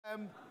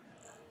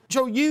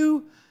Joel,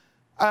 you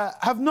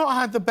have not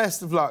had the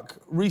best of luck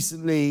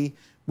recently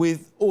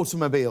with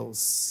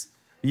automobiles.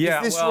 Yeah,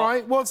 is this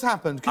right? What's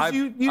happened? Because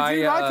you do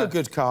like a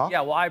good car.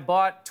 Yeah, well, I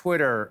bought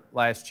Twitter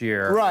last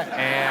year. Right.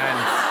 And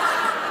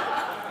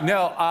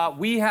no,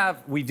 we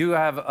do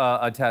have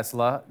a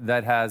Tesla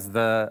that has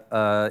the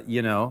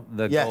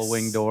the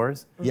gull-wing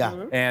doors.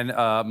 Yeah. And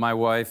my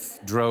wife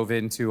drove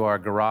into our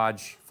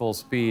garage full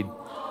speed.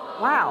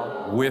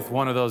 Wow. With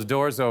one of those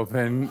doors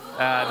open.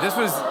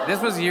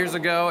 This was years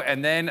ago,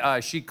 and then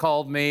she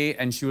called me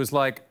and she was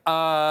like,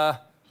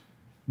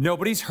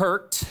 nobody's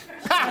hurt.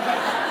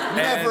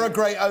 Never a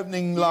great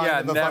opening line. Yeah,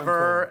 of a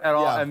never phone call. at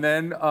all. Yeah. And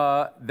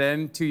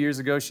then 2 years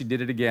ago, she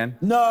did it again.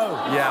 No.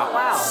 Yeah.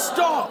 Wow.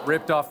 Stop.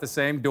 Ripped off the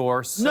same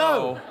door. So,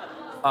 No.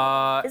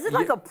 Is it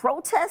like a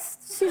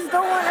protest she's doing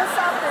or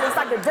something? It's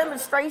like a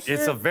demonstration?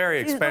 It's a very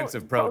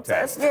expensive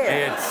protest.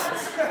 Yeah. It's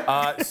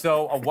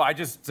I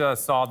just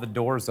saw the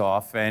doors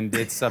off, and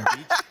it's a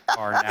beach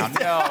car now.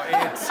 No,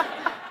 it's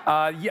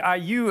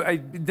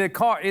the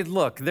car.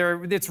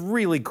 It's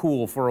really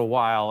cool for a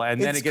while, and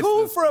then it gets cool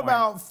to this for point.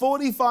 about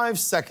 45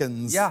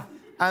 seconds. Yeah.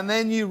 And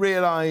then you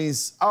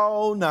realise,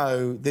 oh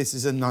no, this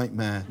is a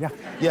nightmare. Yeah.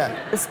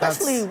 Yeah.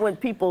 Especially when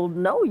people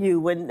know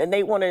you and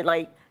they want to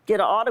like get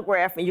an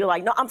autograph, and you're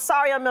like, no, I'm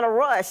sorry, I'm in a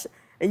rush.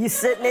 And you're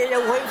sitting there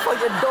waiting for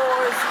your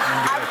doors.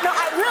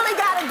 I really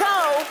gotta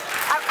go.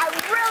 I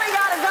really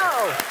gotta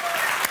go.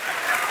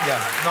 Yeah,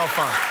 not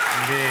fun.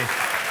 Indeed.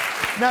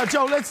 Now,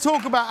 Joel, let's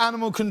talk about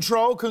animal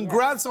control.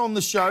 Congrats on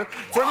the show.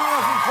 For anyone who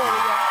hasn't caught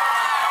it yet,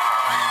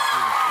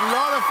 a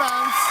lot of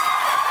fans.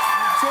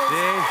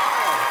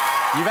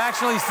 You've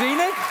actually seen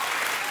it?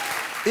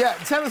 Yeah,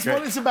 tell us Great.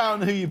 what it's about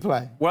and who you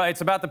play. Well,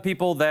 it's about the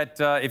people that,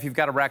 if you've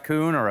got a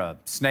raccoon or a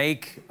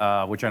snake,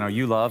 which I know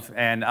you love,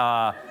 and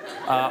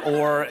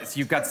or if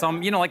you've got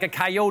some, like a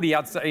coyote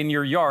outside in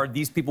your yard,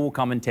 these people will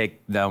come and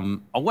take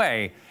them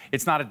away.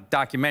 It's not a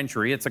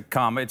documentary; it's a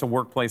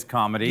workplace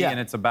comedy, and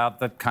it's about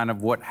the kind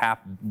of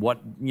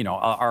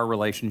our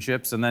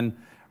relationships, and then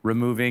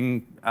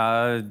removing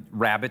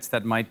rabbits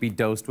that might be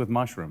dosed with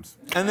mushrooms.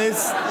 And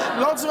there's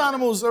lots of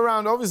animals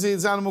around. Obviously,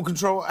 it's animal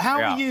control.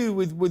 How are you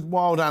with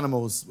wild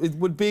animals?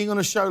 Would being on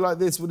a show like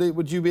this,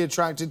 would you be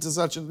attracted to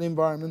such an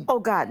environment? Oh,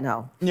 God,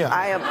 no. Yeah.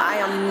 I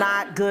am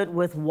not good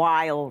with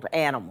wild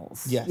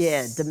animals. Yes.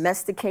 Yeah,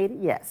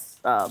 domesticated,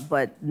 yes.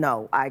 But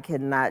no, I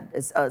cannot,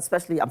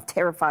 especially I'm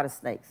terrified of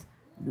snakes.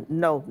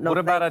 No, What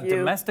about a thank you.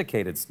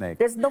 domesticated snake?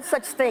 There's no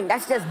such thing.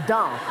 That's just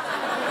dumb.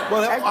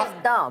 Well, That's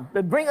just dumb.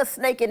 But bring a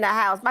snake in the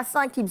house. My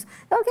son keeps,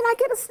 oh, can I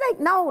get a snake?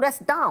 No, that's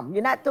dumb.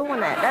 You're not doing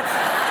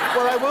that.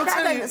 Well, I will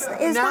tell you, it's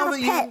now not that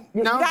a pet.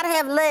 You gotta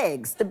have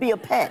legs to be a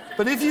pet.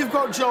 But if you've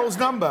got Joel's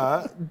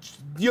number,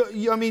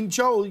 I mean,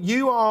 Joel,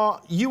 you are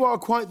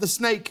quite the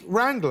snake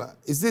wrangler.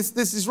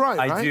 This is right?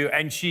 I do,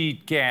 and she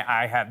can't.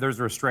 There's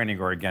a restraining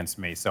order against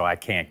me, so I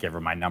can't give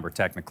her my number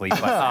technically.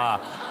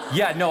 But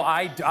yeah, no,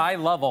 I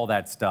love all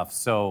that stuff.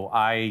 So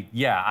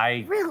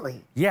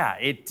Really? Yeah,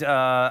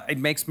 it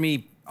makes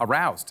me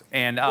aroused,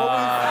 and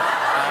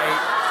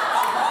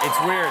it's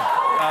weird.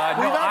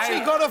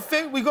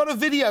 We've got a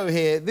video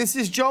here. This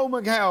is Joel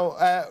McHale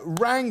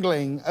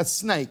wrangling a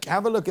snake.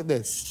 Have a look at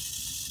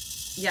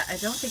this. Yeah, I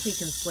don't think he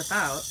can flip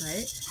out,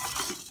 right?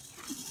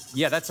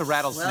 Yeah, that's a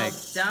rattlesnake.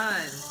 Well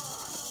done.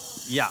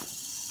 Yeah.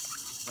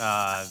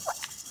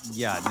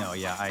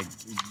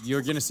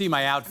 You're gonna see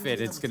my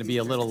outfit. It's gonna be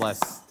a little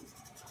less,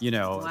 it's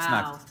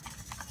not.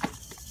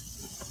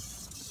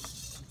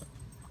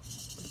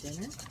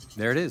 Dinner?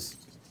 There it is.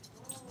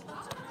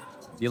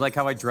 Do you like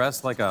how I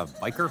dress like a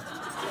biker?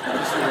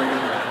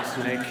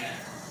 Rattlesnake.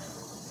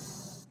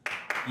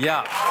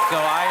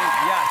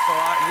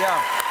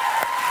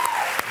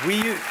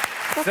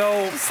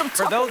 So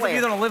for those of you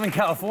that don't live in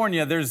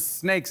California, there's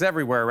snakes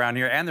everywhere around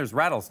here, and there's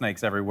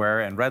rattlesnakes everywhere,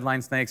 and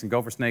redline snakes and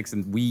gopher snakes,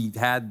 and we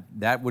had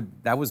that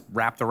was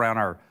wrapped around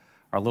our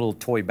little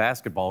toy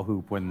basketball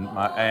hoop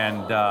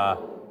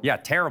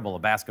terrible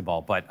at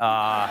basketball, but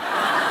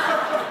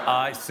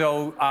I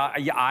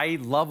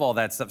love all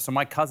that stuff. So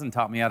my cousin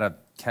taught me how to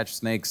catch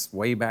snakes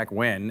way back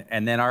when,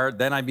 and then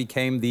I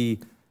became the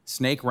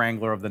snake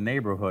wrangler of the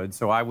neighborhood.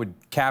 So I would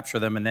capture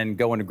them and then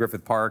go into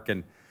Griffith Park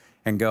and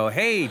go,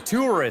 hey,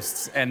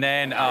 tourists, and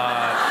then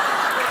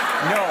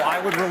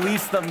I would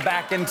release them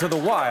back into the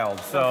wild.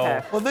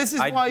 So well, this is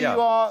why you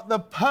are the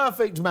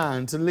perfect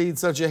man to lead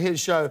such a hit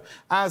show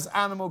as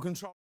Animal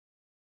Control.